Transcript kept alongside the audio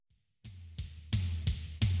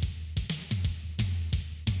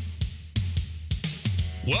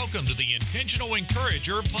Welcome to the Intentional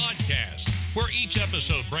Encourager podcast, where each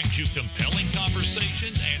episode brings you compelling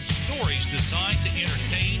conversations and stories designed to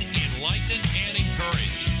entertain, enlighten, and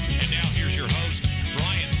encourage. And now here's your host,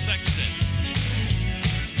 Brian Sexton.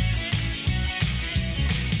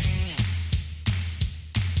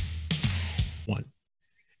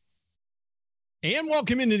 And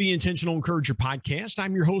welcome into the Intentional Encourager podcast.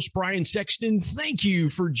 I'm your host, Brian Sexton. Thank you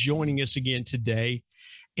for joining us again today.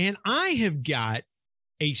 And I have got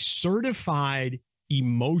a certified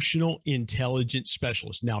emotional intelligence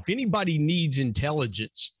specialist. Now, if anybody needs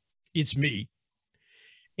intelligence, it's me.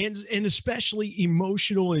 And especially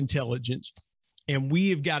emotional intelligence. And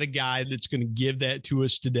we have got a guy that's going to give that to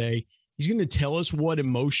us today. He's going to tell us what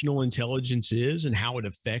emotional intelligence is and how it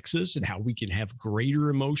affects us and how we can have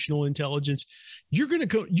greater emotional intelligence. You're going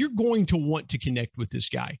to want to connect with this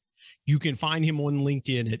guy. You can find him on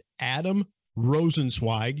LinkedIn at Adam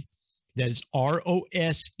Rosensweig. That is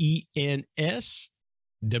Rosensweig.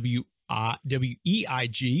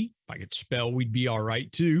 If I could spell, we'd be all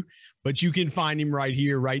right too. But you can find him right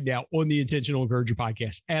here, right now on the Intentional Encourager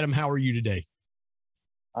podcast. Adam, how are you today?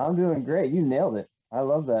 I'm doing great. You nailed it. I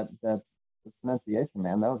love that pronunciation,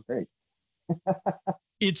 man. That was great.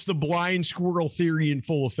 It's the blind squirrel theory in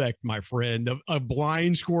full effect, my friend. A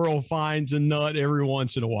blind squirrel finds a nut every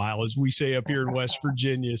once in a while, as we say up here in West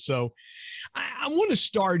Virginia. So I want to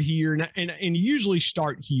start here, and usually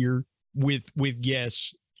start here with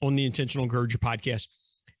guests on the Intentional Encourager podcast.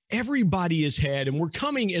 Everybody has had, and we're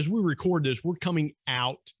coming, as we record this, we're coming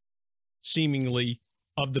out seemingly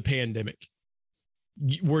of the pandemic.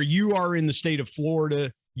 Where you are in the state of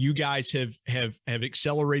Florida, you guys have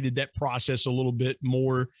accelerated that process a little bit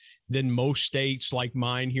more than most states like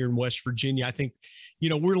mine here in West Virginia. I think,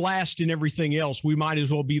 we're last in everything else. We might as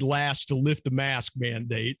well be last to lift the mask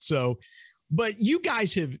mandate. So, but you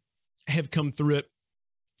guys have come through it.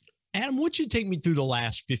 Adam, why don't you take me through the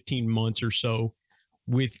last 15 months or so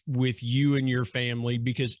with you and your family,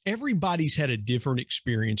 because everybody's had a different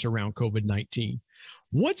experience around COVID-19.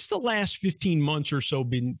 What's the last 15 months or so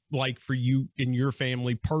been like for you and your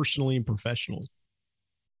family, personally and professionally?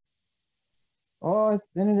 Oh, it's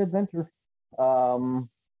been an adventure. I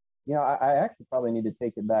actually probably need to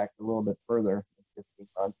take it back a little bit further than 15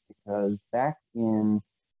 months, because back in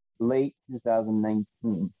late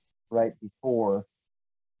 2019, right before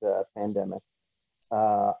the pandemic,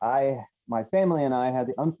 my family and I had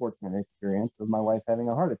the unfortunate experience of my wife having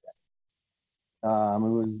a heart attack. It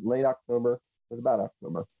was late October. It was about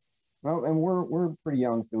October. Well, and we're pretty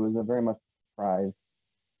young, so it was a very much a surprise.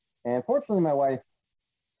 And fortunately, my wife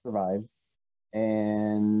survived,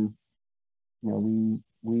 and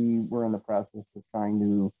we were in the process of trying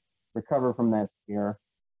to recover from that scare.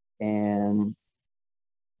 And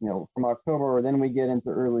from October, then we get into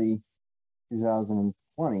early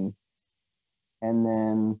 2020, and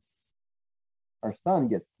then our son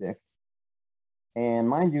gets sick. And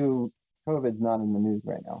mind you, COVID's not in the news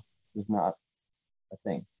right now. It's not a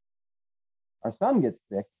thing. Our son gets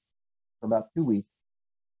sick for about 2 weeks,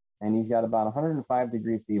 and he's got about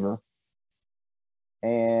 105-degree fever.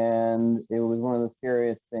 And it was one of the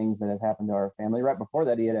scariest things that had happened to our family. Right before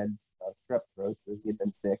that, he had strep throat, so he had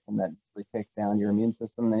been sick, and that really takes down your immune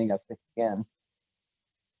system. And then he got sick again.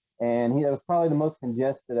 And he was probably the most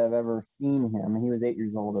congested I've ever seen him. He was 8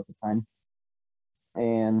 years old at the time.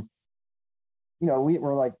 And, we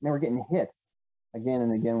were getting hit again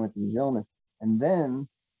and again with these illnesses. And then,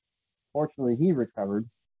 fortunately, he recovered.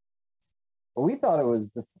 But we thought it was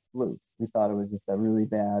just the flu. We thought it was just a really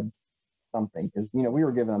bad something, because, we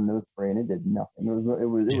were giving him nose spray and it did nothing. It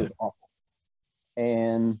was awful.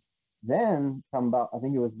 And then I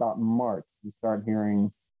think it was about March, we started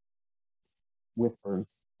hearing whispers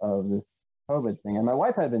of this COVID thing. And my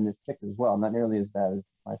wife had been this sick as well, not nearly as bad as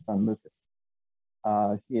my son Lucas.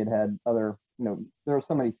 She had other, there are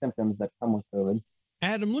so many symptoms that come with COVID.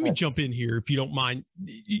 Adam, let me jump in here, if you don't mind.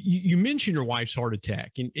 You mentioned your wife's heart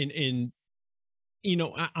attack, and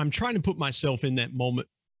I'm trying to put myself in that moment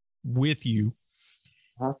with you,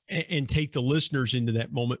 and take the listeners into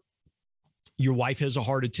that moment. Your wife has a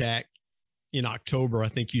heart attack in October, I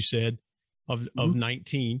think you said, of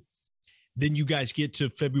 19. Then you guys get to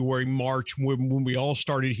February, March, when we all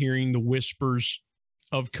started hearing the whispers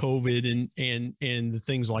of COVID and the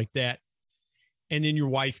things like that. And then your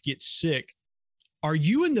wife gets sick. Are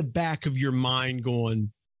you in the back of your mind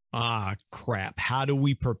going, crap, how do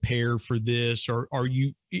we prepare for this? Or are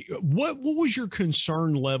you, what was your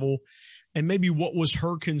concern level? And maybe what was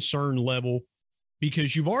her concern level?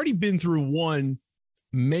 Because you've already been through one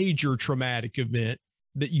major traumatic event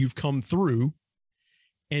that you've come through,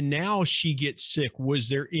 and now she gets sick. Was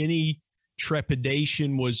there any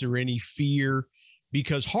trepidation? Was there any fear?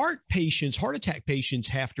 Because heart attack patients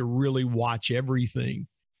have to really watch everything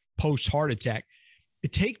post heart attack.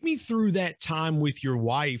 Take me through that time with your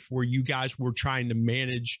wife where you guys were trying to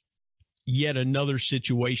manage yet another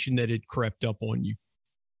situation that had crept up on you.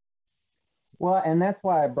 Well, and that's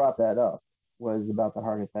why I brought that up, was about the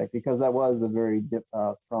heart attack, because that was a very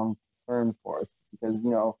strong concern for us, because,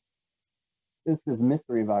 you know, this is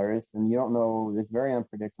mystery virus and you don't know, it's very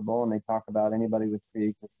unpredictable. And they talk about anybody with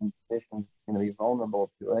pre-existing conditions is going to be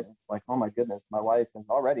vulnerable to it. It's like, oh my goodness, my wife has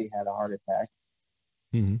already had a heart attack.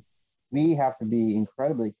 Mm-hmm. We have to be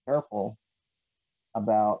incredibly careful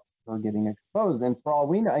about her getting exposed. And for all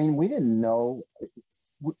we know, I mean, we didn't know,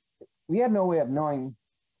 we had no way of knowing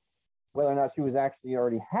whether or not she was actually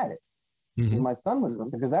already had it. Mm-hmm. My son was,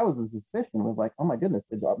 because that was the suspicion, was like, oh my goodness,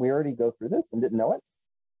 did we already go through this and didn't know it?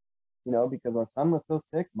 You know, because our son was so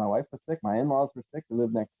sick, my wife was sick, my in-laws were sick, we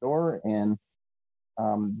lived next door, and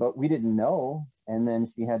but we didn't know. And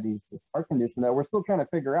then she had this heart condition that we're still trying to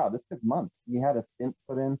figure out. This took months. We had a stent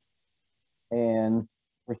put in, and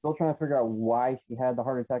we're still trying to figure out why she had the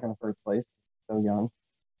heart attack in the first place. So young,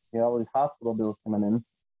 she had all these hospital bills coming in.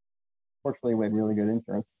 Fortunately, we had really good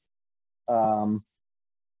insurance.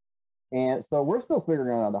 And so we're still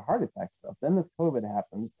figuring out the heart attack stuff. Then this COVID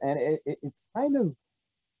happens, and it's kind of,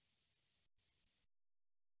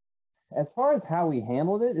 as far as how we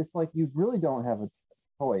handled it, it's like you really don't have a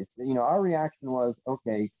choice. You know, our reaction was,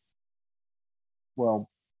 okay, well,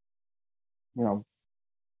 you know,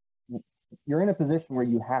 you're in a position where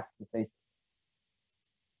you have to face it.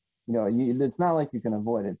 You know, it's not like you can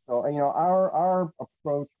avoid it. So, you know, our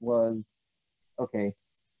approach was, okay,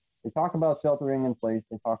 they talk about sheltering in place.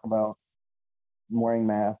 They talk about wearing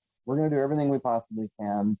masks. We're going to do everything we possibly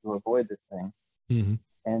can to avoid this thing. Mm-hmm.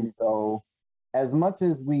 And so, as much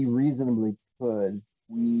as we reasonably could,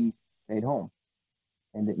 we stayed home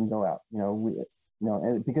and didn't go out. You know,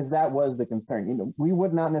 and because that was the concern. You know, we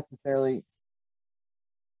would not necessarily.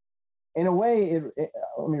 In a way,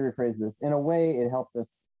 let me rephrase this. In a way, it helped us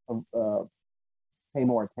pay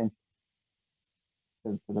more attention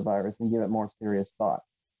to the virus and give it more serious thought,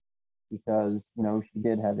 because, you know, she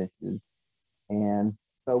did have issues. And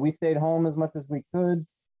so we stayed home as much as we could.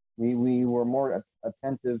 We were more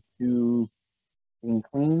attentive to being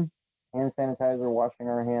clean, hand sanitizer, washing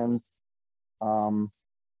our hands,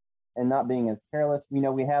 and not being as careless. You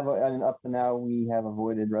know, we have, up to now, we have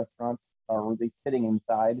avoided restaurants, or at least sitting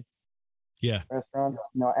inside restaurants.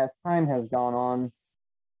 You know, as time has gone on,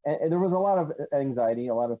 and there was a lot of anxiety,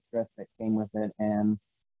 a lot of stress that came with it, and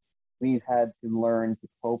we've had to learn to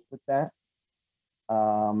cope with that.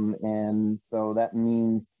 And so that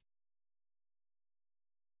means,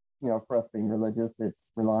 you know, for us being religious, it's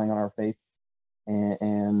relying on our faith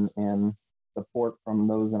and support from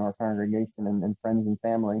those in our congregation and friends and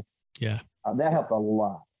family. Yeah. That helped a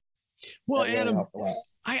lot. Well, Adam,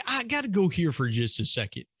 I got to go here for just a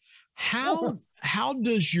second. How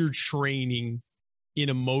does your training in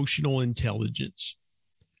emotional intelligence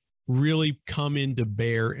really come into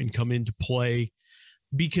bear and come into play?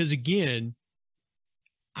 Because again,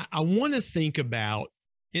 I want to think about,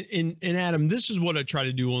 and Adam, this is what I try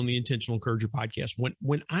to do on the Intentional Encourager podcast.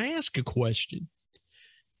 When I ask a question,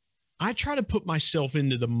 I try to put myself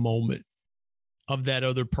into the moment of that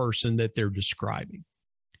other person that they're describing.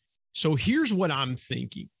 So here's what I'm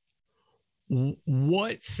thinking.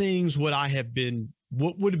 What things would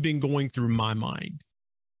what would have been going through my mind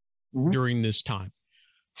during this time?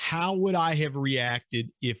 How would I have reacted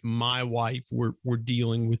if my wife were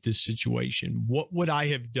dealing with this situation? What would I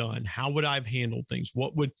have done? How would I have handled things?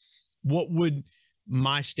 What would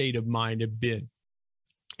my state of mind have been?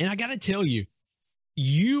 And I got to tell you,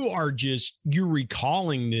 you're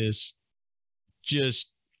recalling this.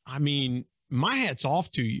 I mean, my hat's off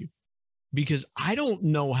to you, because I don't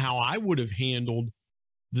know how I would have handled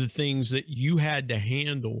the things that you had to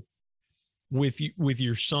handle with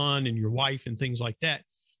your son and your wife and things like that.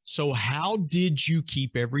 So how did you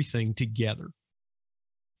keep everything together?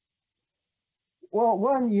 Well,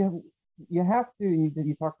 one, you have to,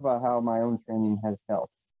 you talked about how my own training has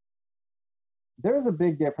helped. There's a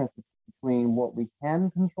big difference between what we can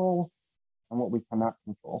control and what we cannot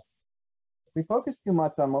control. If we focus too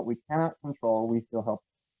much on what we cannot control, we feel helpless.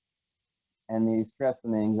 And the stress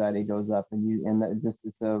and the anxiety goes up, and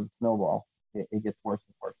it's a snowball. It gets worse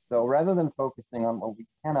and worse. So rather than focusing on what we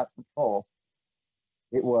cannot control,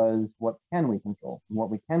 it was, what can we control? And what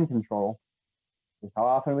we can control is how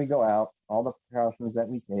often we go out, all the precautions that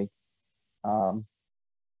we take.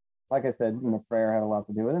 Like I said, you know, prayer had a lot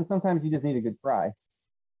to do with it. And sometimes you just need a good cry.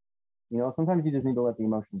 You know, sometimes you just need to let the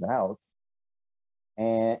emotions out.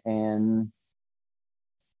 And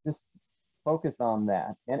focus on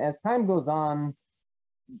that. And as time goes on,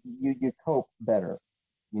 you cope better.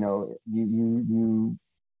 You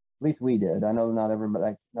at least we did. I know not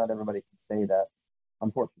everybody can say that.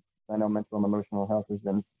 Unfortunately, I know mental and emotional health has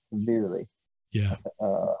been severely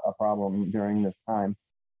a problem during this time.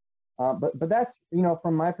 But that's,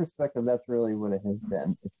 from my perspective, that's really what it has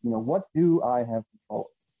been. It's, what do I have control of?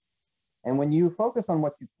 And when you focus on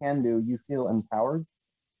what you can do, you feel empowered.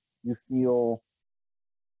 You feel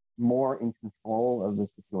more in control of the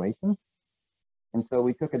situation. And so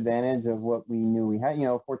we took advantage of what we knew we had.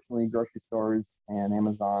 Fortunately, grocery stores and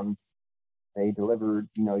Amazon, they delivered.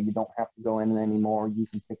 You don't have to go in anymore. You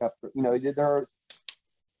can pick up. There are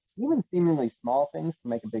even seemingly small things can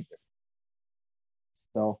make a big difference.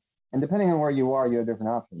 So, and depending on where you are, you have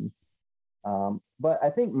different options. But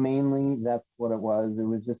I think mainly that's what it was. It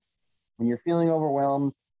was just when you're feeling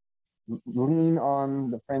overwhelmed, lean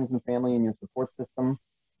on the friends and family in your support system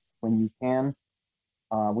when you can.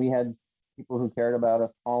 We had people who cared about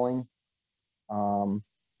us calling,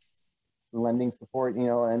 lending support,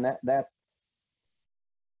 and that's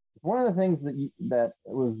one of the things that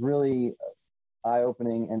was really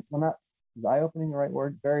eye-opening, and not is eye-opening the right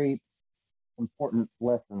word? Very important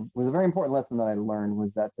lesson. It was a very important lesson that I learned,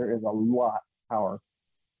 was that there is a lot of power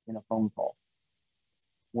in a phone call.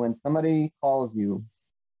 When somebody calls you,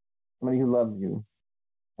 somebody who loves you,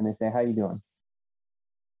 and they say, "How you doing?"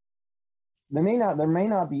 There may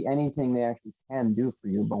not be anything they actually can do for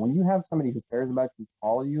you, but when you have somebody who cares about you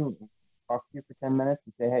call you and talk to you for 10 minutes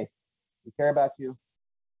and say, "Hey, we care about you.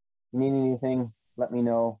 If you need anything, let me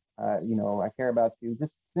know. I care about you."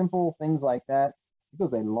 Just simple things like that. It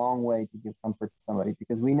goes a long way to give comfort to somebody,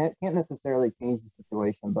 because we can't necessarily change the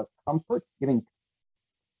situation, but giving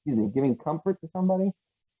comfort to somebody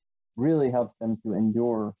really helps them to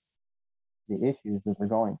endure the issues that they're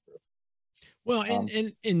going through. Well,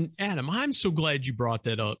 and Adam, I'm so glad you brought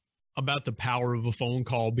that up about the power of a phone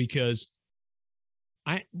call, because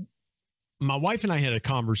my wife and I had a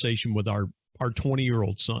conversation with our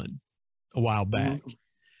 20-year-old son a while back, and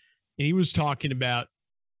he was talking about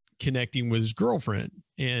connecting with his girlfriend.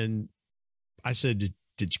 And I said,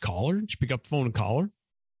 did you call her? Did you pick up the phone and call her? And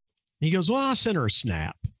he goes, "Well, I sent her a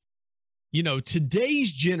snap."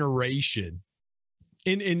 Today's generation,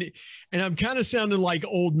 and I'm kind of sounding like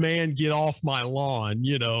old man, get off my lawn,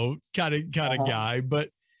 kind of guy. But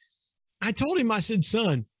I told him, I said,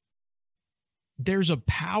 "Son, there's a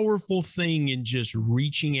powerful thing in just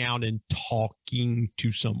reaching out and talking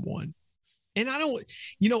to someone." And I don't,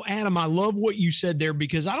 Adam, I love what you said there,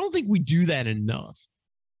 because I don't think we do that enough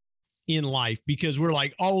in life, because we're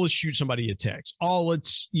like, "Oh, let's shoot somebody a text. Oh,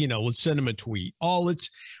 let's send them a tweet. Oh, let's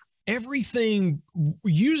everything,"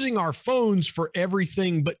 using our phones for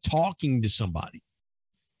everything but talking to somebody.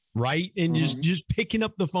 Right. And just picking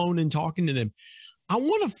up the phone and talking to them. I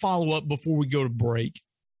want to follow up before we go to break.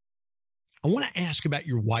 I want to ask about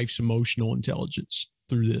your wife's emotional intelligence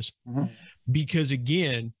through this, because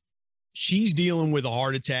again, she's dealing with a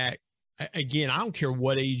heart attack. Again, I don't care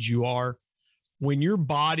what age you are. When your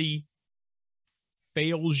body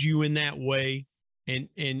fails you in that way, and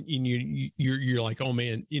you're like, "Oh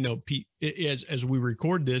man," Pete, as we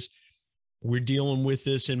record this, we're dealing with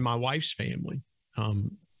this in my wife's family.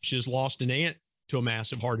 She just lost an aunt to a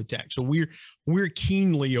massive heart attack. So we're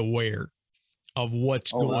keenly aware of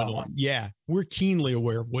what's going on. Yeah, we're keenly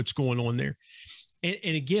aware of what's going on there.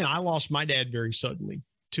 And again, I lost my dad very suddenly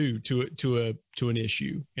too, to an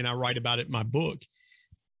issue, and I write about it in my book.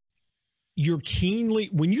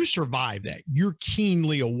 When you survive that, you're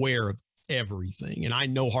keenly aware of everything. And I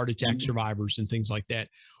know heart attack survivors and things like that.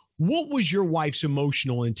 What was your wife's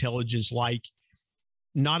emotional intelligence like,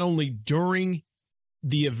 not only during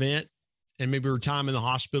the event and maybe her time in the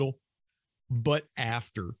hospital, but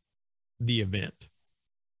after the event?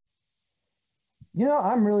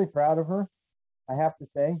 I'm really proud of her, I have to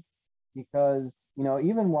say, because,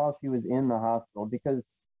 even while she was in the hospital, because,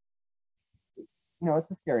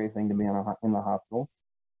 it's a scary thing to be in the hospital.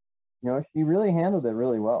 She really handled it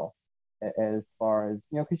really well, as far as,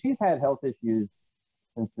 because she's had health issues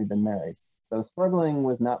since we've been married. So struggling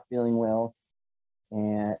with not feeling well.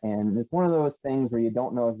 And it's one of those things where you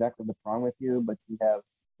don't know exactly what's wrong with you, but you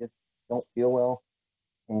just don't feel well,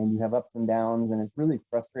 and you have ups and downs, and it's really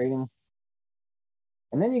frustrating.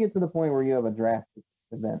 And then you get to the point where you have a drastic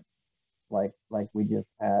event like we just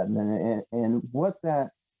had. And what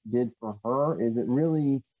that did for her is it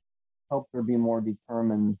really helped her be more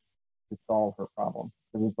determined to solve her problem.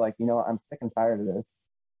 Because it's like, I'm sick and tired of this.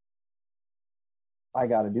 I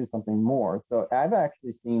got to do something more. So I've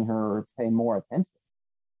actually seen her pay more attention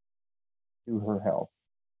to her health.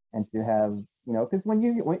 and to have, because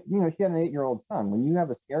she had an 8-year-old son. When you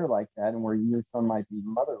have a scare like that, and where your son might be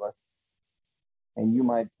motherless, and you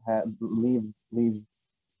might leave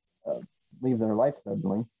their life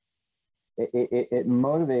suddenly, it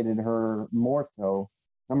motivated her more so.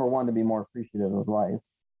 Number one, to be more appreciative of life,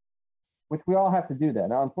 which we all have to do that.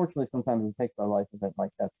 Now, unfortunately, sometimes it takes our life event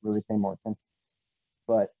like that to really pay more attention.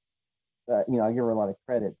 But I give her a lot of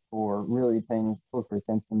credit for really paying closer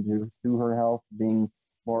attention to her health, being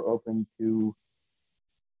more open to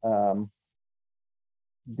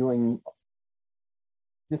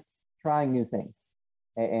just trying new things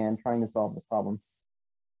and trying to solve the problem.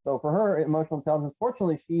 So for her, emotional intelligence,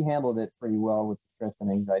 fortunately, she handled it pretty well with stress and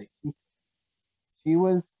anxiety. She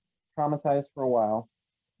was traumatized for a while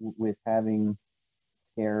with having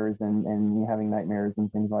scares and having nightmares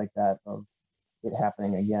and things like that of it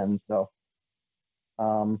happening again. So,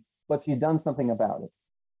 but she's done something about it.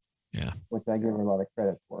 Yeah. Which I give her a lot of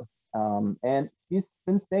credit for. And she's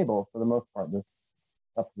been stable for the most part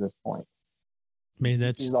up to this point. Man,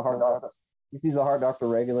 she sees a heart doctor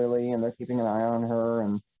regularly, and they're keeping an eye on her.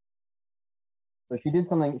 And so she did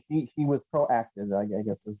something. She was proactive, I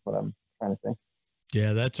guess is what I'm trying to say.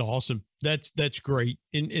 Yeah, that's awesome. That's great.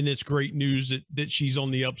 And it's great news that she's on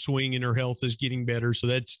the upswing and her health is getting better. So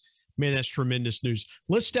that's tremendous news.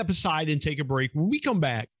 Let's step aside and take a break. When we come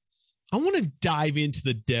back, I want to dive into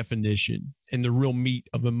the definition and the real meat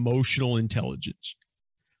of emotional intelligence.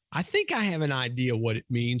 I think I have an idea what it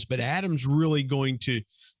means, but Adam's really going to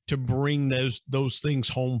bring those things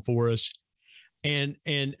home for us. And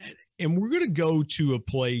we're going to go to a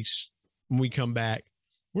place when we come back.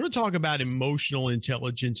 We're going to talk about emotional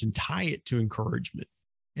intelligence and tie it to encouragement.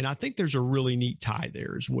 And I think there's a really neat tie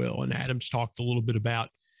there as well. And Adam's talked a little bit about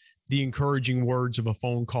the encouraging words of a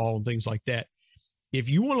phone call and things like that. If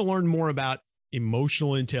you want to learn more about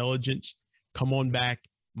emotional intelligence, come on back.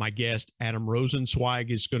 My guest, Adam Rosensweig,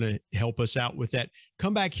 is going to help us out with that.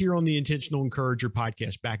 Come back here on the Intentional Encourager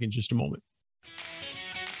podcast. Back in just a moment.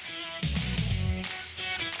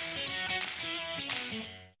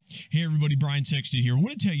 Hey everybody, Brian Sexton here. I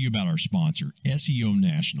want to tell you about our sponsor, SEO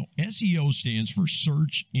National. SEO stands for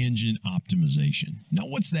Search Engine Optimization. Now,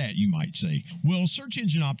 what's that, you might say? Well, search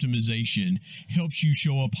engine optimization helps you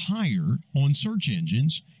show up higher on search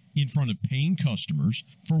engines in front of paying customers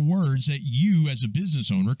for words that you as a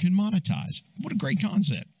business owner can monetize. What a great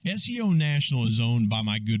concept. SEO National is owned by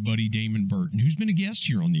my good buddy Damon Burton, who's been a guest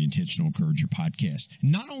here on the Intentional Encourager podcast.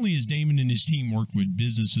 Not only has Damon and his team worked with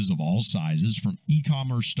businesses of all sizes, from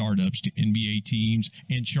e-commerce startups to NBA teams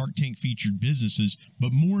and Shark Tank featured businesses,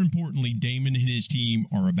 but more importantly, Damon and his team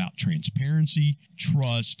are about transparency,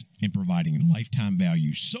 trust, and providing lifetime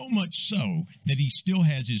value. So much so that he still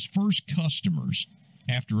has his first customers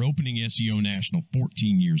after opening SEO National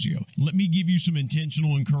 14 years ago. Let me give you some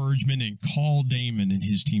intentional encouragement and call Damon and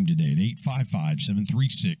his team today at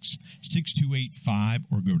 855-736-6285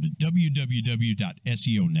 or go to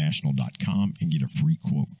www.seonational.com and get a free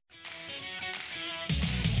quote.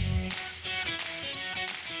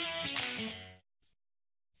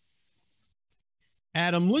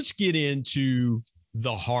 Adam, let's get into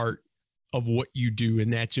the heart of what you do,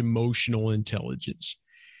 and that's emotional intelligence.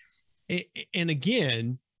 And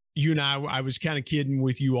again, you and I was kind of kidding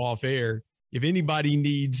with you off air. If anybody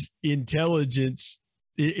needs intelligence,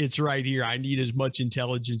 it's right here. I need as much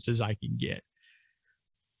intelligence as I can get.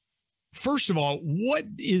 First of all, what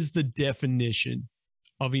is the definition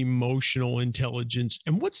of emotional intelligence?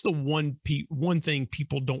 And what's the one thing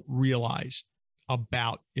people don't realize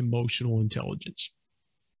about emotional intelligence?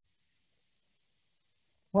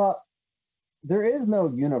 Well, there is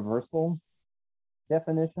no universal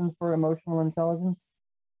definition for emotional intelligence.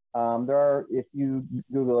 There are, if you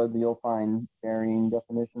Google it, you'll find varying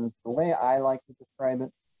definitions. The way I like to describe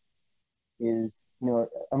it is,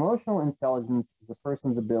 emotional intelligence is a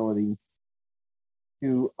person's ability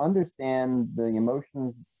to understand the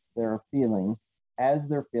emotions they're feeling as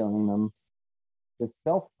they're feeling them, the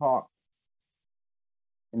self-talk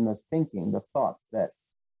and the thinking, the thoughts that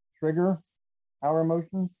trigger our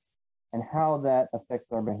emotions, and how that affects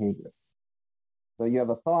our behavior. So you have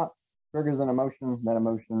a thought, triggers an emotion, that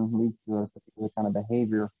emotion leads to a particular kind of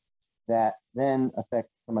behavior that then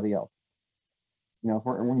affects somebody else.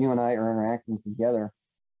 When you and I are interacting together,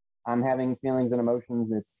 I'm having feelings and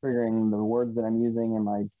emotions. It's triggering the words that I'm using and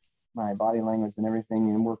my body language and everything,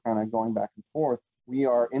 and we're kind of going back and forth. We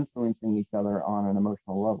are influencing each other on an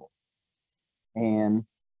emotional level. And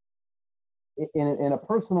in a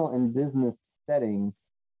personal and business setting,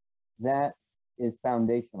 that is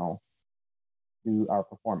foundational to our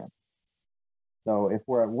performance. So if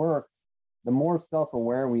we're at work, the more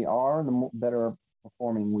self-aware we are, the better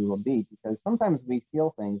performing we will be, because sometimes we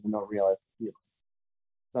feel things and don't realize we feel.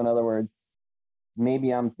 So in other words,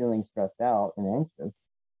 maybe I'm feeling stressed out and anxious,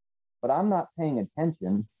 but I'm not paying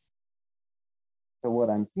attention to what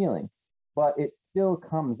I'm feeling, but it still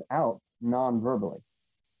comes out non-verbally.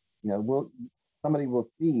 Somebody will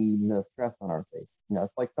see the stress on our face.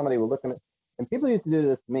 It's like somebody will look at it, and people used to do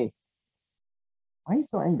this to me. Why are you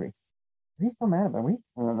so angry? Why are you so mad about me?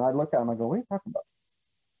 And I look at them, I go, what are you talking about?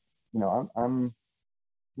 I'm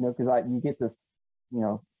because you get this,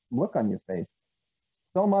 look on your face.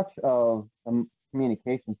 So much of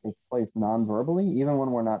communication takes place non-verbally, even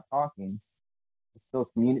when we're not talking. It's still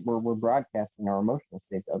we're broadcasting our emotional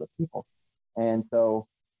state to other people. And so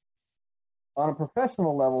on a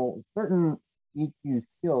professional level, certain EQ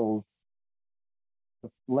skills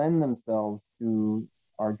lend themselves to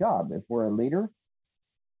our job. If we're a leader,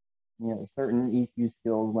 certain EQ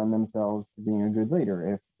skills lend themselves to being a good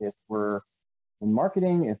leader. If we're in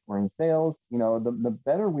marketing, if we're in sales, the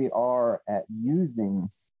better we are at using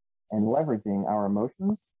and leveraging our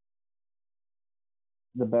emotions,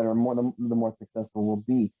 the better, the more successful we'll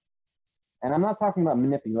be. And I'm not talking about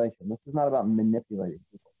manipulation. This is not about manipulating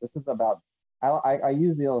people. This is about, I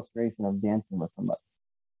use the illustration of dancing with somebody.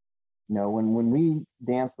 When we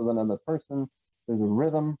dance with another person, there's a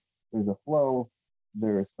rhythm, there's a flow,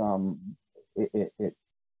 there's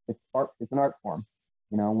it's art, it's an art form.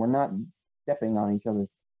 We're not stepping on each other's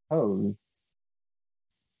toes,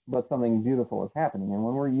 but something beautiful is happening. And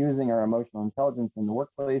when we're using our emotional intelligence in the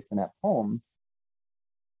workplace and at home,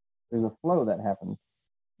 there's a flow that happens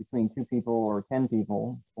between 2 people or 10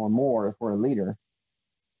 people or more if we're a leader.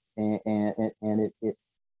 And it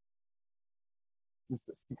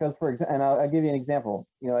because, for example, and I'll give you an example.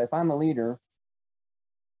 If I'm a leader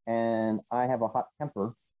and I have a hot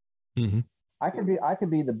temper, mm-hmm. I could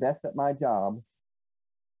be the best at my job,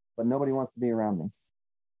 but nobody wants to be around me.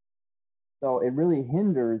 So it really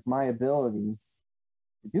hinders my ability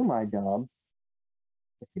to do my job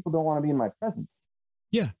if people don't want to be in my presence.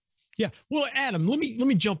 Yeah. Well, Adam, let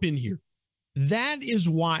me jump in here. That is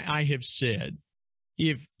why I have said,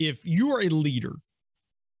 if you are a leader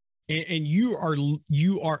and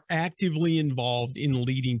you are actively involved in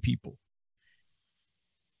leading people,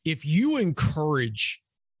 if you encourage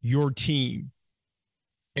your team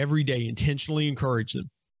every day, intentionally encourage them,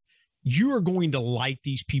 you are going to light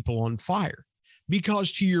these people on fire.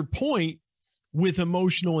 Because to your point, with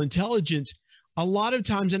emotional intelligence, a lot of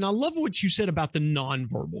times, and I love what you said about the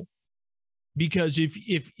nonverbal, because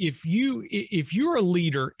if you're a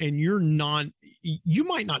leader and you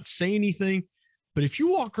might not say anything, but if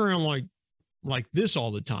you walk around like this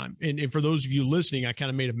all the time, and for those of you listening, I kind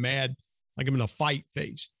of made a mad, like I'm in a fight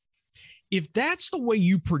face. If that's the way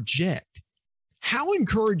you project, how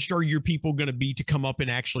encouraged are your people going to be to come up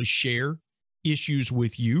and actually share issues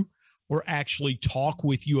with you, or actually talk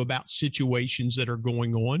with you about situations that are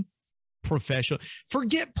going on professional?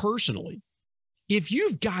 Forget personally. If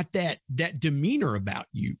you've got that demeanor about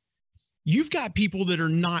you, you've got people that are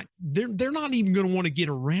not, they're not even going to want to get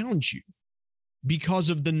around you because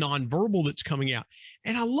of the nonverbal that's coming out.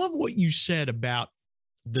 And I love what you said about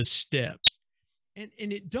the steps. And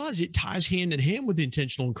it ties hand in hand with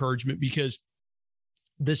intentional encouragement, because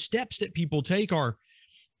the steps that people take are,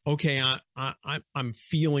 okay, I'm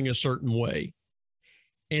feeling a certain way.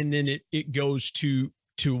 And then it goes to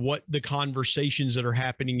what the conversations that are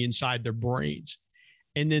happening inside their brains,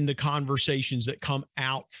 and then the conversations that come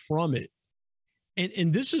out from it.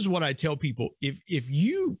 And this is what I tell people. If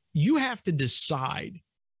you have to decide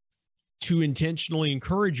to intentionally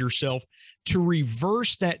encourage yourself to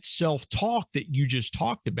reverse that self-talk that you just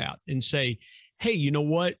talked about and say, hey, you know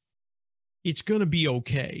what? It's going to be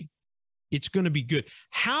okay. It's going to be good.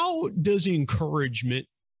 How does encouragement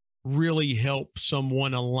really help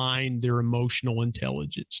someone align their emotional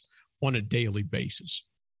intelligence on a daily basis?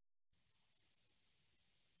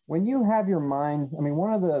 When you have your mind,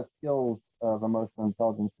 one of the skills of emotional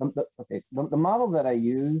intelligence, the model that I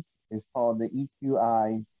use is called the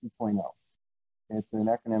EQI 2.0. It's an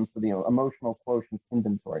acronym for the Emotional Quotient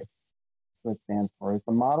Inventory. That's what it stands for. It's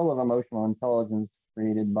a model of emotional intelligence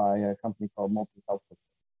created by a company called Multi-Health Systems.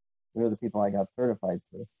 They're the people I got certified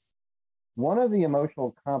through. One of the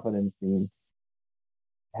emotional competencies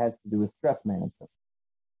has to do with stress management.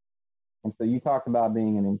 And so you talked about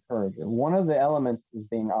being an encourager. One of the elements is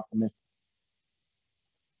being optimistic.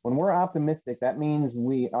 When we're optimistic, that means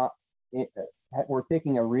we're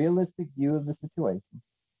taking a realistic view of the situation,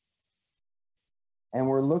 and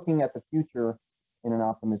we're looking at the future in an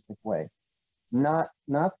optimistic way, not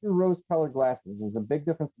through rose-colored glasses. There's a big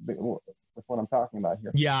difference with what I'm talking about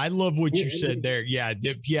here. Yeah, I love what you said there. Yeah,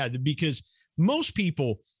 because most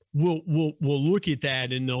people will look at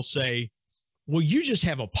that and they'll say, well, you just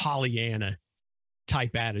have a Pollyanna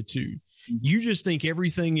type attitude. You just think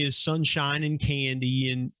everything is sunshine and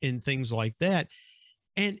candy and things like that.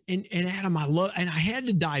 And Adam, I love, and I had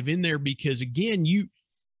to dive in there because again, you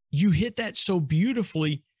hit that so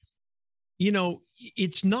beautifully. You know,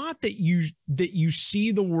 it's not that you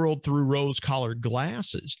see the world through rose-colored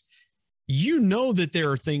glasses. You know that there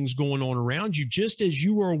are things going on around you, just as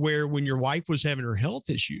you were aware when your wife was having her health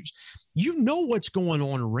issues. You know what's going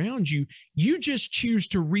on around you. You just choose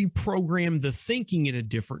to reprogram the thinking in a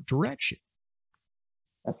different direction.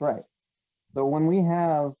 That's right. So when we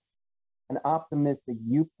have an optimistic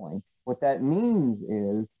viewpoint, what that means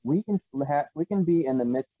is we can be in the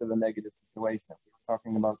midst of a negative situation. We were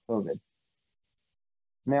talking about COVID.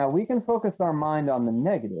 Now we can focus our mind on the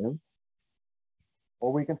negative,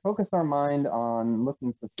 or we can focus our mind on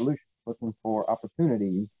looking for solutions, looking for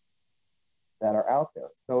opportunities that are out there.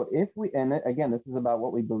 So if we, and again, this is about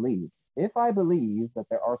what we believe. If I believe that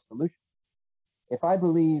there are solutions, if I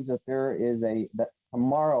believe that that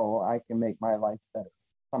tomorrow I can make my life better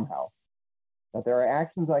somehow, that there are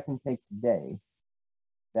actions I can take today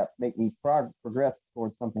that make me progress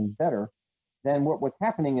towards something better, then what's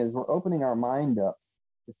happening is we're opening our mind up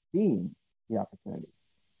to seeing the opportunity.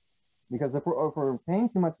 Because if we're paying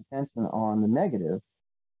too much attention on the negative,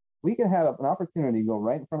 we could have an opportunity go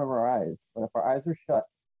right in front of our eyes, but if our eyes are shut,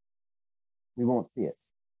 we won't see it.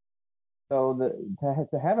 So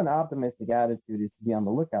to have an optimistic attitude is to be on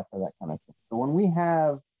the lookout for that kind of thing. So when we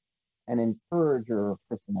have an encourager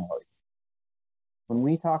personality, when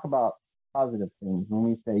we talk about positive things, when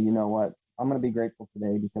we say, you know what, I'm going to be grateful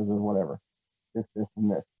today because of whatever, this,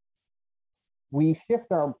 and this, we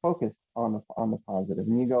shift our focus on the positive,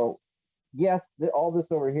 and you go, yes, all this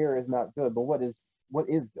over here is not good, but what is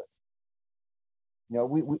good? You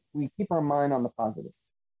know, we keep our mind on the positive,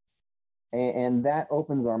 and that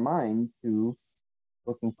opens our mind to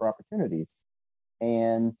looking for opportunities.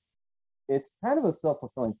 And it's kind of a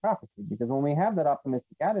self-fulfilling prophecy, because when we have that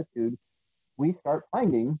optimistic attitude, we start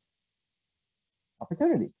finding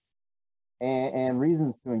opportunities and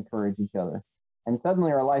reasons to encourage each other. And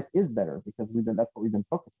suddenly our life is better because that's what we've been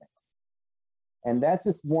focusing on. And that's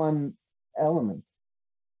just one element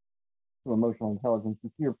to emotional intelligence.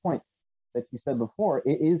 And to your point that you said before,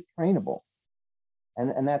 it is trainable.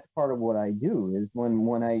 And that's part of what I do is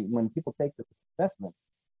when people take this assessment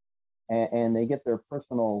and they get their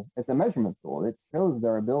personal, it's a measurement tool. It shows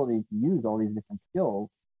their ability to use all these different skills.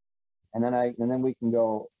 And then we can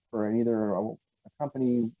go for either a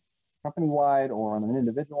company-wide or on an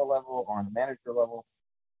individual level or on a manager level.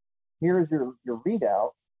 Here's your readout.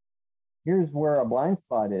 Here's where a blind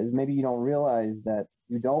spot is. Maybe you don't realize that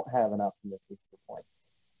you don't have an optimistic viewpoint.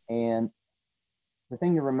 And the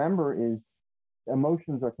thing to remember is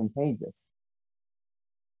emotions are contagious.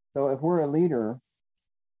 So if we're a leader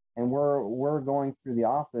and we're going through the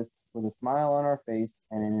office with a smile on our face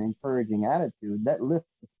and an encouraging attitude, that lifts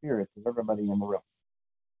the spirits of everybody in the room.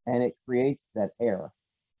 And it creates that air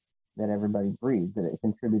that everybody breathes, that it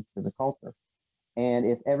contributes to the culture. And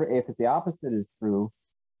if it's the opposite is true,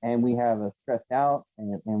 and we have a stressed out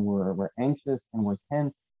and we're anxious and we're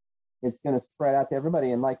tense, it's going to spread out to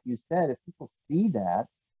everybody. And like you said, if people see that,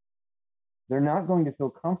 they're not going to feel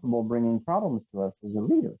comfortable bringing problems to us as a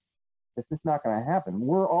leader. It's just not going to happen.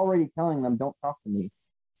 We're already telling them, don't talk to me.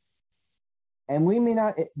 And we may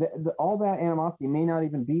not, all that animosity may not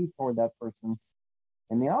even be toward that person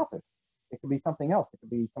in the office. It could be something else. It could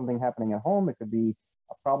be something happening at home. It could be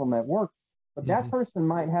a problem at work. But that person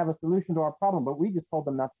might have a solution to our problem, but we just told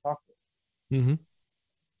them not to talk to us.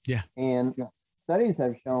 Yeah. And studies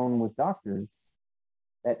have shown with doctors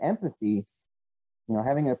that empathy,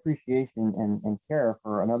 having an appreciation and care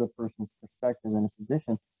for another person's perspective in a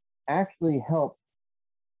physician actually helps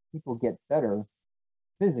people get better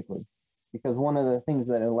physically. Because one of the things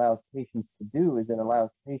that it allows patients to do is it allows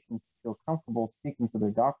patients to feel comfortable speaking to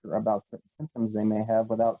their doctor about certain symptoms they may have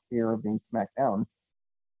without fear of being smacked down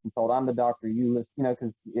and told, I'm the doctor, you listen,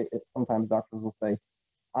 because sometimes doctors will say,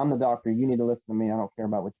 I'm the doctor, you need to listen to me, I don't care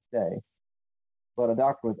about what you say. But a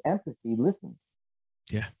doctor with empathy listens.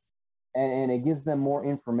 Yeah. And it gives them more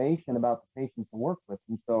information about the patient to work with.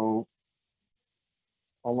 And so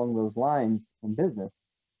along those lines in business,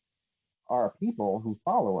 our people who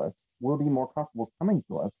follow us will be more comfortable coming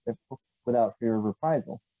to us without fear of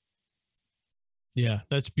reprisal. Yeah,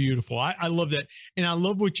 that's beautiful. I love that. And I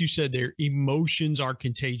love what you said there. Emotions are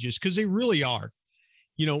contagious, because they really are.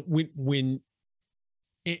 When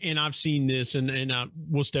and I've seen this, and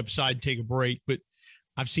we'll step aside and take a break, but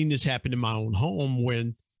I've seen this happen in my own home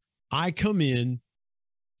when I come in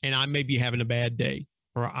and I may be having a bad day,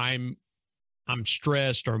 or I'm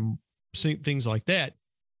stressed, or things like that,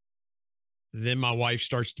 then my wife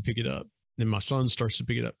starts to pick it up. Then my son starts to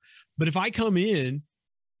pick it up. But if I come in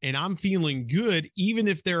and I'm feeling good, even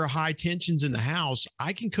if there are high tensions in the house,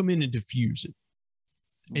 I can come in and diffuse it.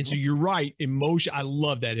 And so you're right. Emotion. I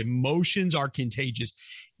love that. Emotions are contagious.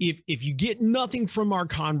 If you get nothing from our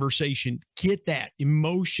conversation, get that.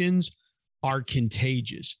 Emotions are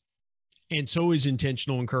contagious. And so is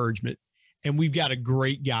intentional encouragement. And we've got a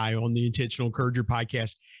great guy on the Intentional Encourager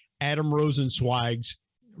podcast, Adam Rosensweig.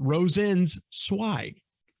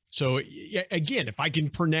 So again, if I can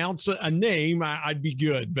pronounce a name, I'd be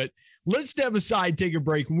good. But let's step aside, take a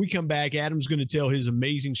break. When we come back, Adam's going to tell his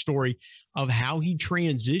amazing story of how he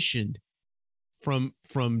transitioned from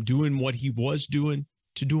doing what he was doing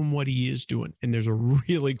to doing what he is doing. And there's a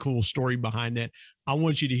really cool story behind that. I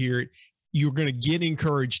want you to hear it. You're going to get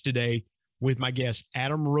encouraged today with my guest,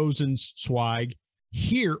 Adam Rosensweig,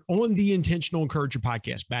 here on the Intentional Encourager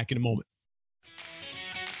podcast. Back in a moment.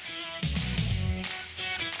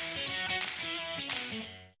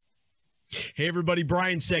 Hey, everybody,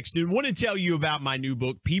 Brian Sexton. Want to tell you about my new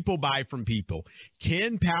book, People Buy From People,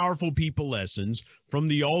 10 Powerful People Lessons from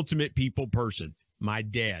the Ultimate People Person, my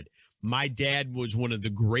dad. My dad was one of the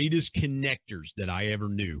greatest connectors that I ever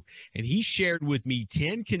knew. And he shared with me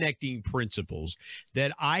 10 connecting principles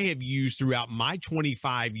that I have used throughout my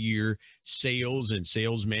 25-year sales and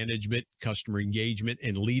sales management, customer engagement,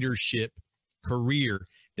 and leadership career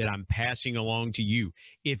that I'm passing along to you.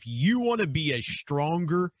 If you want to be a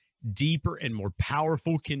stronger, deeper, and more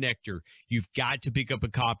powerful connector, you've got to pick up a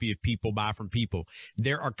copy of People Buy From People.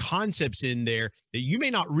 There are concepts in there that you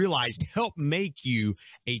may not realize help make you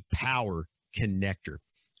a power connector.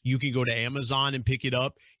 You can go to Amazon and pick it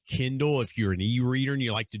up, Kindle if you're an e-reader and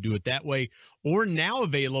you like to do it that way, or now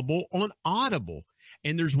available on Audible.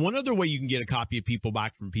 And there's one other way you can get a copy of People Buy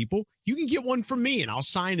From People. You can get one from me, and I'll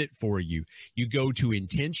sign it for you. You go to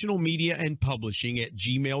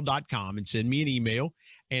intentionalmediaandpublishing@gmail.com and send me an email,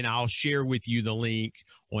 and I'll share with you the link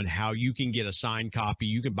on how you can get a signed copy.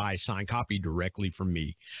 You can buy a signed copy directly from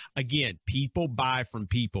me. Again, People Buy From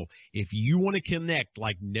People. If you want to connect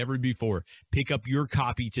like never before, pick up your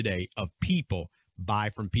copy today of People Buy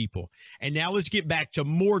From People. And now let's get back to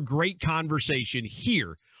more great conversation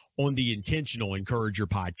here on the Intentional Encourager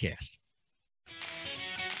podcast.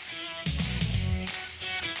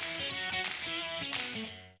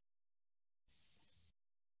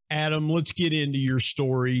 Adam, let's get into your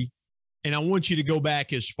story. And I want you to go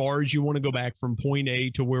back as far as you want to go back from point A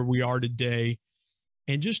to where we are today,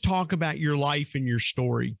 and just talk about your life and your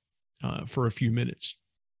story for a few minutes.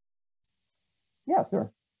 Yeah,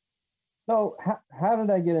 sure. So how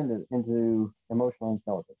did I get into emotional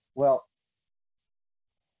intelligence? Well,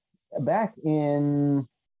 back in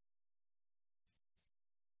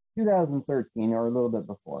 2013 or a little bit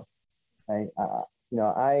before, I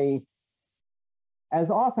as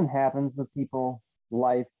often happens with people,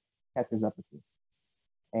 life catches up with you.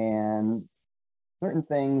 And certain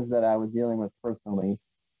things that I was dealing with personally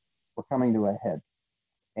were coming to a head.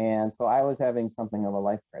 And so I was having something of a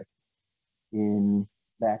life crisis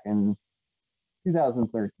back in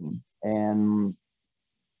 2013. And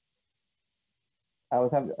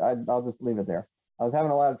I'll just leave it there. I was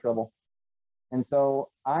having a lot of trouble. And so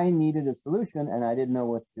I needed a solution, and I didn't know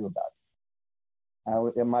what to do about it.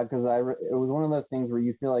 It was one of those things where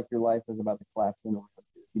you feel like your life is about to collapse in if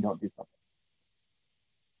you don't do something.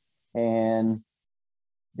 And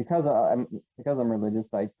because I'm religious,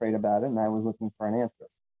 I prayed about it, and I was looking for an answer.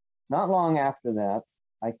 Not long after that,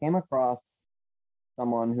 I came across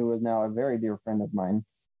someone who is now a very dear friend of mine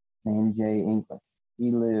named Jay English.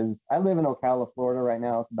 I live in Ocala, Florida right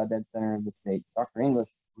now. It's about dead center of the state. Dr. English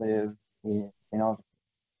lives in St. Augustine.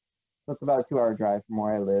 So it's about a 2-hour drive from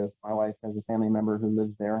where I live. My wife has a family member who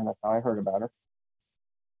lives there, and that's how I heard about her.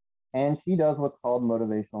 And she does what's called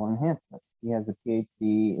motivational enhancement. She has a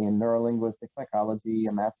PhD in neurolinguistic psychology,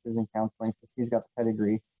 a master's in counseling, so she's got the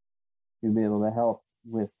pedigree to be able to help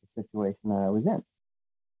with the situation that I was in.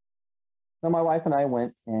 So my wife and I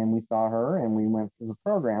went, and we saw her, and we went through the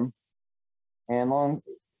program. And long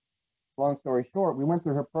story short, we went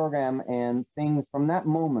through her program, and things from that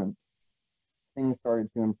moment, things started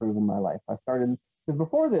to improve in my life. Because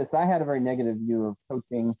before this, I had a very negative view of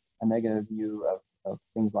coaching, a negative view of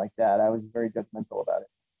things like that. I was very judgmental about it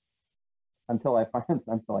until I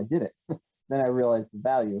did it. Then I realized the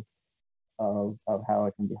value of how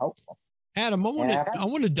it can be helpful. Adam, I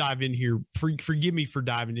want to dive in here. Forgive me for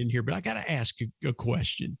diving in here, but I got to ask a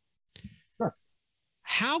question. Sure.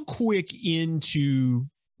 How quick into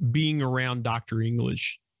being around Dr.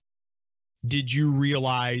 English did you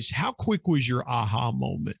realize, how quick was your aha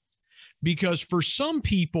moment? Because for some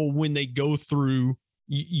people, when they go through,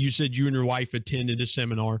 you said you and your wife attended a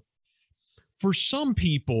seminar. For some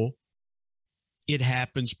people, it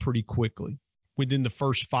happens pretty quickly. Within the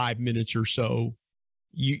first 5 minutes or so,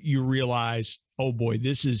 you realize, oh boy,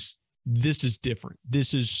 this is different.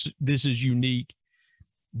 This is unique.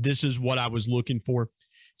 This is what I was looking for.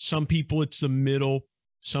 Some people, it's the middle.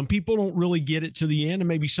 Some people don't really get it to the end, and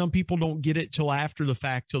maybe some people don't get it till after the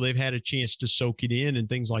fact, till they've had a chance to soak it in and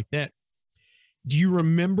things like that. Do you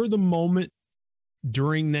remember the moment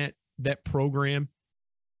during that program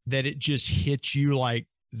that it just hit you like,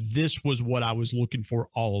 this was what I was looking for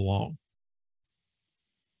all along?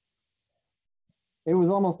 It was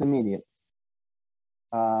almost immediate.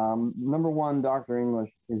 Number one, Dr.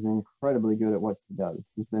 English is incredibly good at what she does.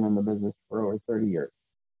 She's been in the business for over 30 years.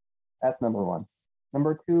 That's number one.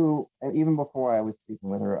 Number two, and even before I was speaking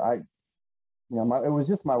with her, it was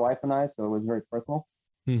just my wife and I, so it was very personal.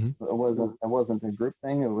 Mm-hmm. It wasn't a group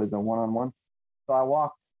thing. It was a one-on-one.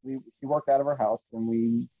 So she worked out of her house, and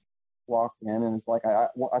we walked in, and it's like I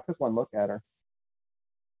took one look at her,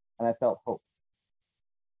 and I felt hope.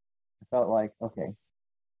 I felt like, okay,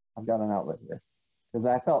 I've got an outlet here, because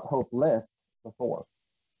I felt hopeless before.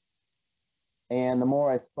 And the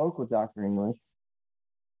more I spoke with Dr. English,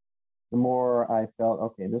 the more I felt,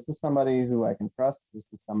 okay, this is somebody who I can trust. This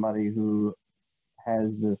is somebody who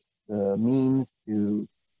has this means to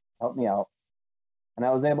help me out. And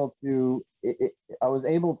I was able to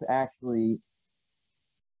actually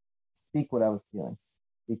speak what I was feeling,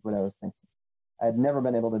 speak what I was thinking. I had never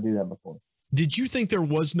been able to do that before. Did you think there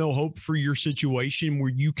was no hope for your situation? Were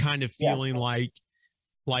you kind of feeling like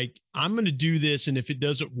I'm going to do this, and if it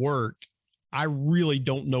doesn't work, I really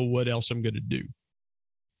don't know what else I'm going to do?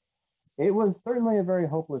 It was certainly a very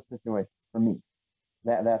hopeless situation for me.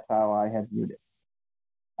 That's how I had viewed it.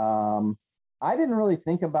 I didn't really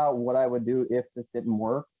think about what I would do if this didn't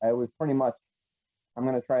work. I was pretty much, I'm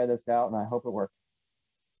going to try this out, and I hope it works.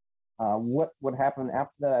 What would happen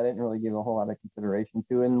after that, I didn't really give a whole lot of consideration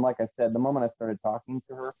to. And like I said, the moment I started talking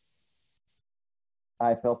to her,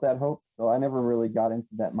 I felt that hope. So I never really got into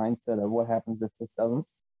that mindset of what happens if this doesn't.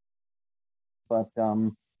 But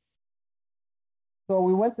so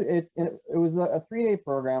we went through it. It was a 3-day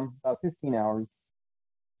program, about 15 hours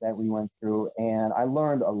that we went through, and I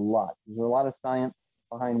learned a lot. There's a lot of science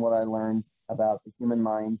behind what I learned about the human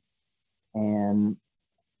mind and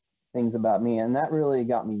things about me, and that really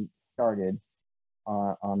got me started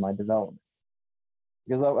on my development.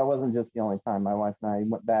 Because I wasn't just the only time. My wife and I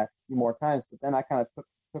went back a few more times, but then I kind of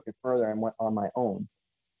took it further and went on my own,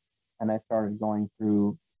 and I started going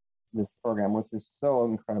through this program, which is so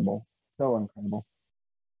incredible, so incredible.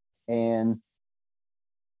 And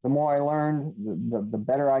the more I learned, the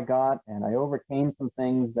better I got, and I overcame some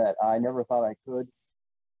things that I never thought I could.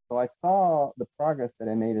 So I saw the progress that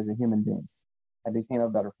I made as a human being. I became a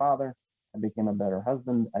better father. I became a better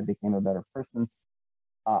husband. I became a better person.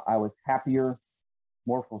 I was happier,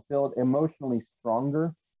 more fulfilled, emotionally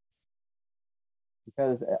stronger,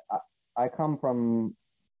 because I come from,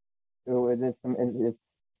 it's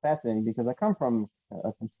fascinating because I come from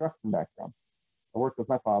a construction background. I worked with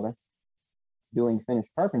my father doing finished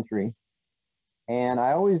carpentry, and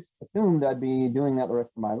I always assumed I'd be doing that the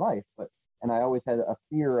rest of my life, and I always had a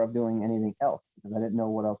fear of doing anything else because I didn't know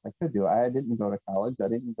what else I could do. I didn't go to college. I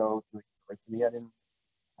didn't go to university.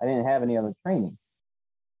 I didn't have any other training.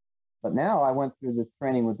 But now I went through this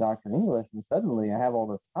training with Dr. English, and suddenly I have all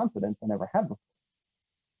this confidence I never had before.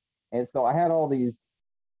 And so I had all these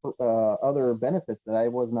other benefits that I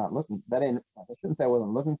was not looking. I shouldn't say I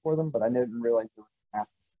wasn't looking for them, but I didn't realize they were happening.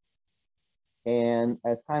 And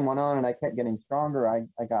as time went on and I kept getting stronger,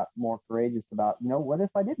 I got more courageous about, what if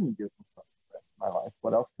I didn't do construction for the rest of my life?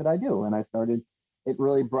 What else could I do? And it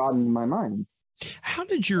really broadened my mind. How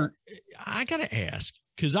did I got to ask,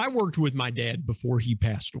 because I worked with my dad before he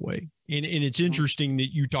passed away. And it's interesting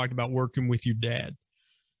that you talked about working with your dad.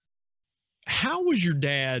 How was your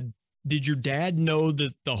dad? Did your dad know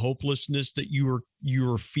that the hopelessness that you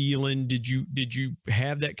were feeling? Did you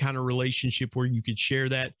have that kind of relationship where you could share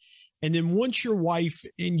that? And then once you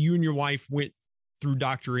and your wife went through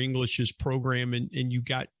Dr. English's program and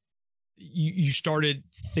you started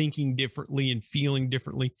thinking differently and feeling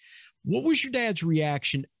differently, what was your dad's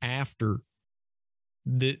reaction after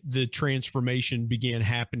the transformation began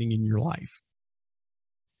happening in your life?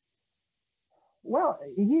 Well,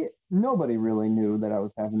 nobody really knew that I was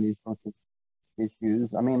having these sorts of issues.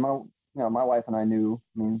 I mean, my wife and I knew.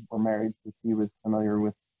 I mean, we're married, so she was familiar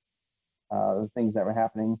with the things that were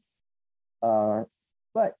happening.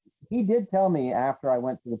 But he did tell me after I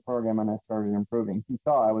went through the program and I started improving, he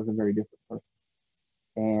saw I was a very different person.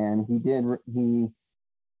 And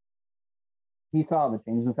he saw the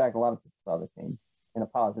change. In fact, a lot of people saw the change in a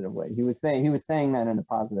positive way. He was saying that in a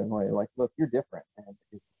positive way, like, look, you're different, and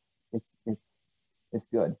it's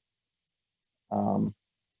good.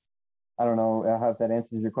 I don't know how that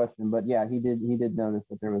answers your question, but yeah, he did notice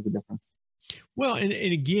that there was a difference. Well, and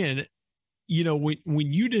again, you know,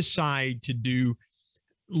 when you decide to do,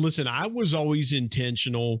 listen, I was always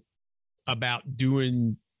intentional about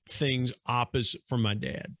doing things opposite from my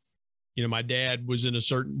dad. You know, my dad was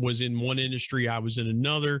in one industry, I was in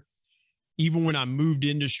another. Even when I moved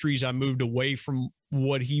industries, I moved away from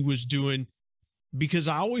what he was doing because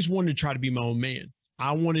I always wanted to try to be my own man.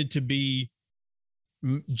 I wanted to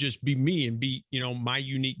just be me and be, you know, my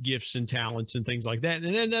unique gifts and talents and things like that.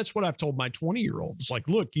 And then that's what I've told my 20-year-old. It's like,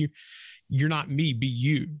 look, you're not me, be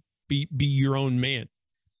you, be your own man.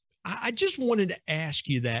 I just wanted to ask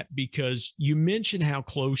you that because you mentioned how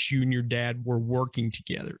close you and your dad were working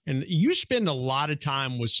together, and you spend a lot of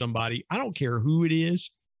time with somebody. I don't care who it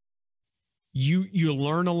is. You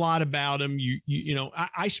learn a lot about them. You know,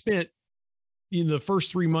 I spent the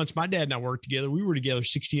first 3 months my dad and I worked together. We were together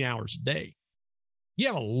 16 hours a day. You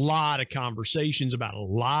have a lot of conversations about a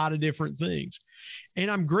lot of different things,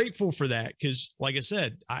 and I'm grateful for that because, like I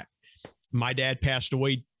said, my dad passed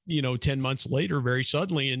away 10 months later, very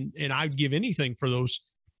suddenly. And I'd give anything for those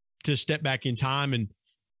to step back in time and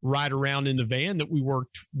ride around in the van that we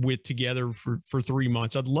worked with together for 3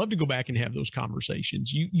 months. I'd love to go back and have those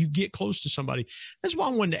conversations. You get close to somebody. That's why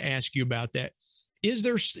I wanted to ask you about that. Is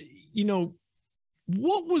there,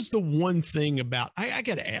 what was the one thing about, I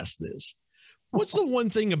got to ask this. What's the one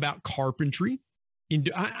thing about carpentry?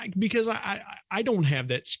 Because I don't have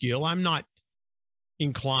that skill. I'm not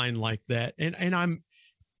inclined like that. And I'm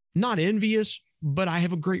not envious, but I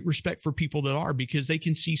have a great respect for people that are, because they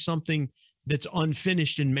can see something that's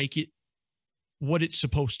unfinished and make it what it's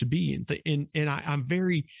supposed to be. And I'm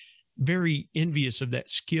very, very envious of that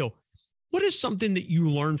skill. What is something that you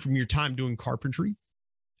learned from your time doing carpentry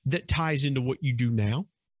that ties into what you do now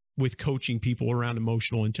with coaching people around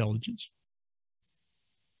emotional intelligence?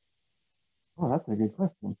 Oh, that's a good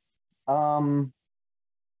question. So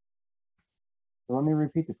let me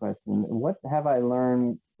repeat the question. What have I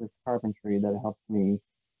learned with carpentry that helps me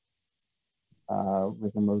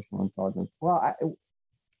with emotional intelligence? Well,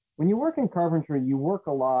 when you work in carpentry, you work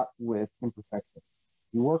a lot with imperfection.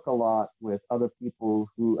 You work a lot with other people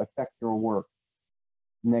who affect your work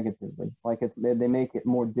negatively. Like they make it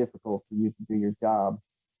more difficult for you to do your job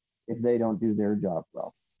if they don't do their job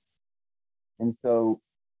well. And so,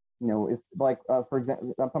 it's like, for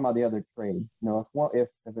example, I'm talking about the other trade. If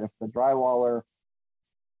the drywaller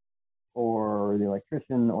or the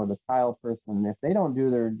electrician or the tile person, if they don't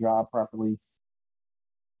do their job properly,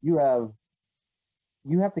 you have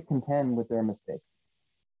to contend with their mistakes.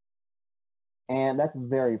 And that's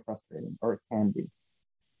very frustrating, or it can be.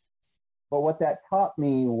 But what that taught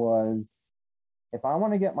me was, if I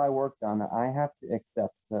want to get my work done, I have to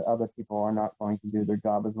accept that other people are not going to do their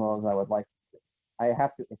job as well as I would like to. I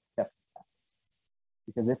have to accept that.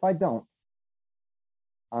 Because if I don't,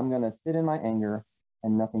 I'm going to sit in my anger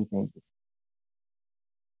and nothing changes.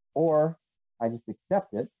 Or I just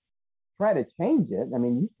accept it, try to change it. I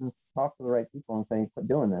mean, you can talk to the right people and say, quit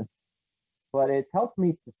doing this. But it's helped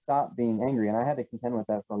me to stop being angry, and I had to contend with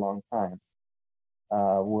that for a long time,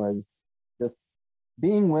 was just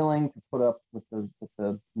being willing to put up with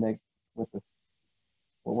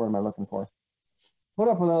what word am I looking for? Put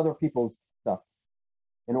up with other people's stuff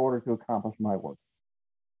in order to accomplish my work.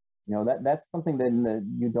 That's something that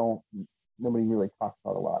nobody really talks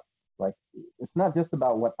about a lot. Like, it's not just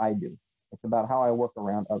about what I do. It's about how I work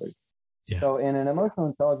around others. Yeah. So in an emotional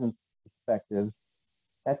intelligence perspective,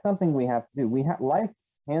 that's something we have to do. Life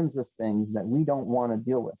hands us things that we don't want to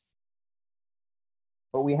deal with.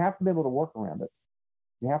 But we have to be able to work around it.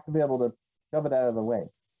 We have to be able to shove it out of the way.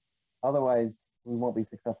 Otherwise, we won't be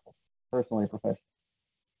successful, personally or professionally.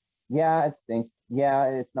 Yeah, it stinks. Yeah,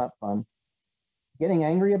 it's not fun. Getting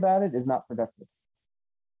angry about it is not productive.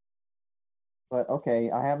 But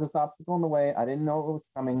okay, I have this obstacle in the way. I didn't know it was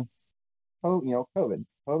coming. COVID.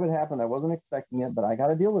 COVID happened. I wasn't expecting it, but I got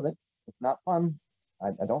to deal with it. It's not fun.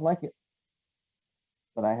 I don't like it,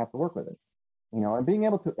 but I have to work with it. And being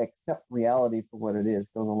able to accept reality for what it is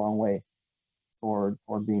goes a long way toward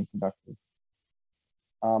being productive.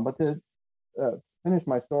 But to finish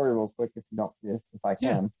my story real quick, if I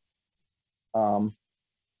can,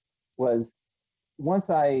 was once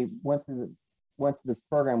I went through this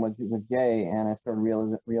program with Jay, and I started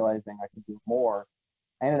realizing I could do more.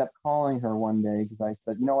 I ended up calling her one day because I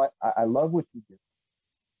said, you know what, I love what you do.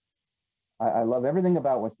 I love everything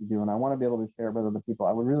about what you do, and I want to be able to share it with other people.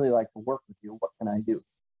 I would really like to work with you. What can I do?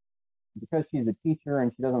 Because she's a teacher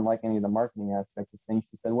and she doesn't like any of the marketing aspects of things,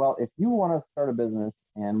 she said, well, if you want to start a business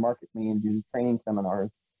and market me and do training seminars,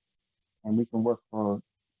 and we can work for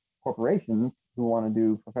corporations who want to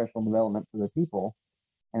do professional development for their people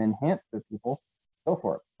and enhance their people, go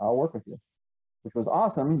for it. I'll work with you. Which was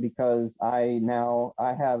awesome because I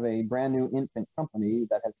have a brand new infant company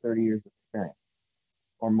that has 30 years of experience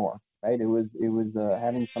or more, right? It was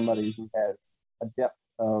having somebody who has a depth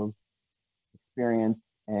of experience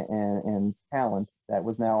and talent that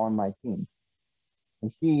was now on my team.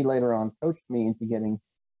 And she later on coached me into getting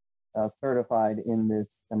certified in this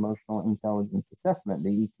emotional intelligence assessment,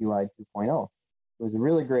 the EQI 2.0. It was a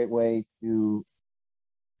really great way to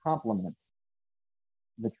complement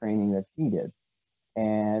the training that she did.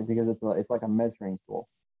 And because it's like a measuring tool,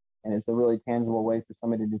 and it's a really tangible way for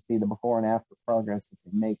somebody to see the before and after progress that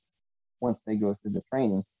they make once they go through the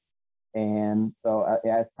training. And so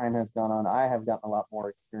as time has gone on, I have gotten a lot more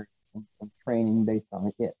experience in training based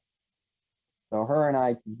on it. So her and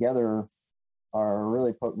I together are a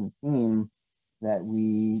really potent team that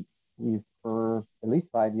we've for at least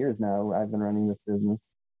 5 years now, I've been running this business,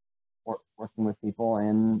 working with people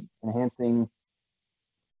and enhancing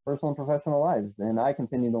personal and professional lives. And I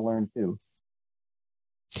continue to learn too.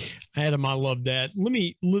 Adam, I love that.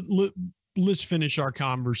 Let's finish our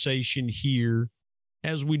conversation here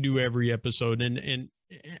as we do every episode. And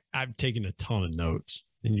I've taken a ton of notes,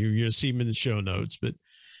 and you're going to see them in the show notes, but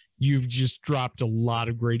you've just dropped a lot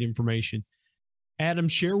of great information. Adam,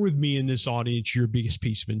 share with me and this audience your biggest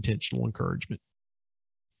piece of intentional encouragement.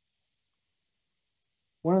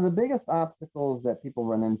 One of the biggest obstacles that people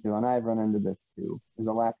run into, and I've run into this too, is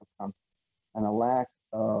a lack of confidence and a lack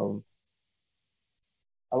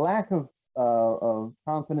of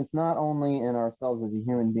confidence, not only in ourselves as a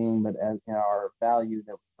human being, but as in our value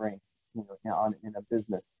that we bring, in a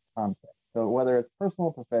business context. So whether it's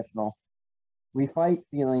personal or professional, we fight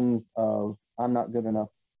feelings of I'm not good enough,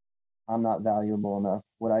 I'm not valuable enough,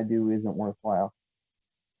 what I do isn't worthwhile.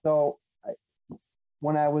 So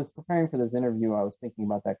when I was preparing for this interview, I was thinking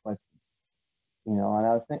about that question, and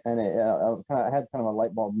I was thinking, and I had kind of a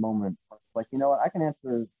light bulb moment. Like, you know what, I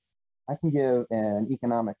can give an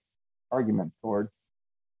economic argument toward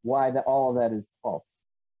why all of that is false,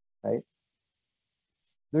 right?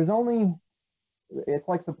 It's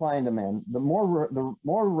like supply and demand. The more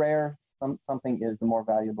rare something is, the more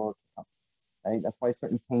valuable it becomes, right? That's why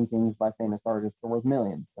certain paintings by famous artists are worth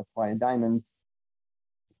millions. That's why a diamond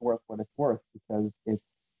is worth what it's worth, because it's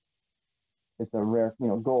a rare,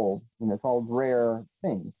 gold, it's all rare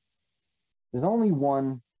things. There's only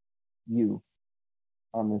one you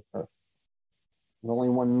on this earth. There's only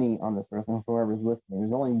one me on this earth, and whoever's listening,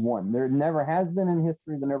 there's only one. There never has been in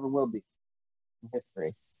history, there never will be in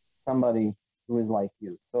history, somebody who is like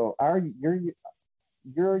you. So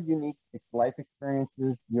your unique life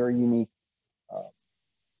experiences, your unique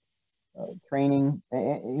training,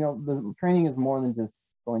 and the training is more than just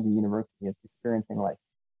going to university, it's experiencing life.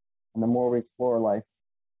 And the more we explore life,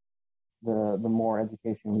 the more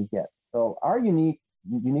education we get. So our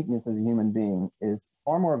uniqueness as a human being is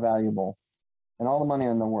far more valuable than all the money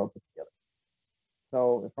in the world put together.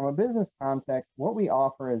 So from a business context, what we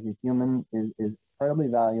offer as a human is incredibly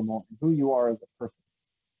valuable. Who you are as a person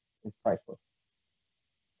is priceless.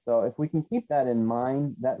 So if we can keep that in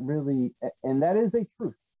mind, that is a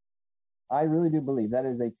truth. I really do believe that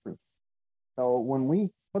is a truth. So when we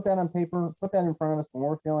put that on paper, put that in front of us, when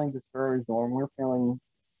we're feeling discouraged or when we're feeling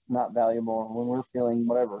not valuable or when we're feeling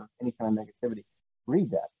whatever, any kind of negativity, read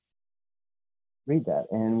that.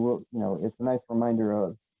 And it's a nice reminder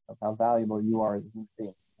of how valuable you are as a human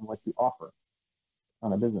being and what you offer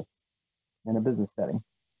in a business setting.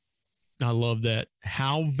 I love that.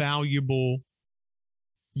 How valuable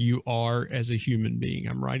you are as a human being.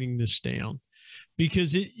 I'm writing this down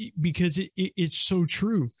because it's so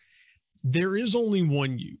true. There is only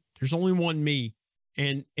one you. There's only one me,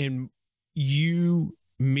 and you,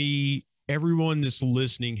 me, everyone that's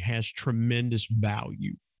listening has tremendous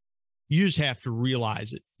value. You just have to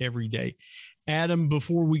realize it every day. Adam,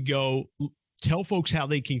 before we go, tell folks how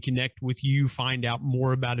they can connect with you, find out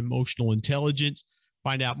more about emotional intelligence,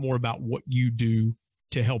 find out more about what you do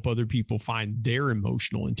to help other people find their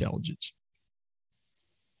emotional intelligence.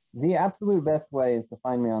 The absolute best way is to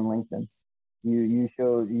find me on LinkedIn. You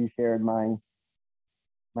shared my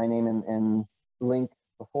name and link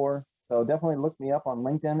before, so definitely look me up on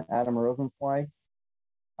LinkedIn, Adam Rosensweig.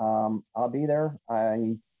 I'll be there.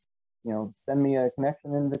 Send me a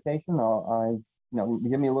connection invitation.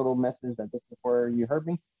 give me a little message that this is where you heard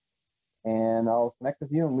me, and I'll connect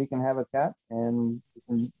with you, and we can have a chat, and we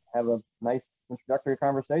can have a nice introductory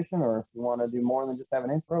conversation. Or if you want to do more than just have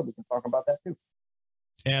an intro, we can talk about that too.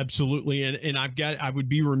 Absolutely. And I would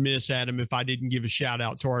be remiss, Adam, if I didn't give a shout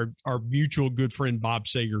out to our mutual good friend, Bob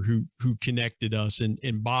Sager, who connected us.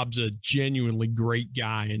 And Bob's a genuinely great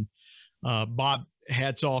guy. And Bob,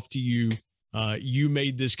 hats off to you. You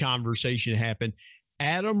made this conversation happen.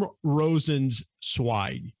 Adam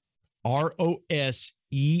Rosensweig, Rosensweig,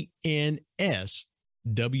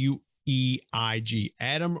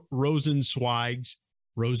 Adam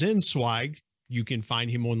Rosensweig. You can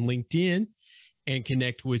find him on LinkedIn and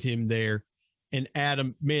connect with him there. And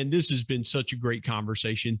Adam, man, this has been such a great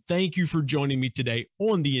conversation. Thank you for joining me today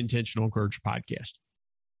on the Intentional Encourager podcast.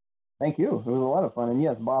 Thank you. It was a lot of fun. And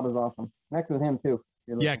yes, Bob is awesome. Connect with him too.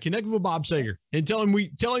 Yeah, connect with Bob Sager and tell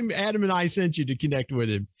him Adam and I sent you to connect with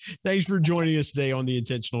him. Thanks for joining us today on the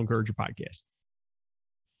Intentional Encourager podcast.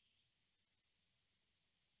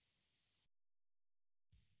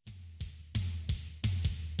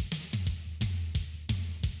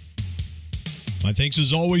 My thanks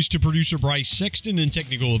as always to producer Bryce Sexton and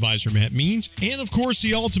technical advisor Matt Means. And of course,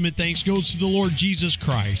 the ultimate thanks goes to the Lord Jesus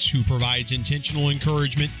Christ, who provides intentional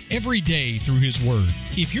encouragement every day through his word.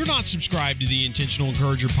 If you're not subscribed to the Intentional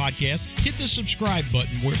Encourager podcast, hit the subscribe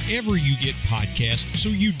button wherever you get podcasts so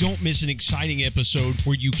you don't miss an exciting episode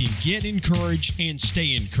where you can get encouraged and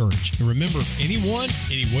stay encouraged. And remember, anyone,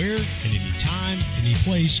 anywhere, and anytime, any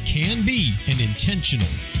place can be an intentional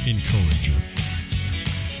encourager.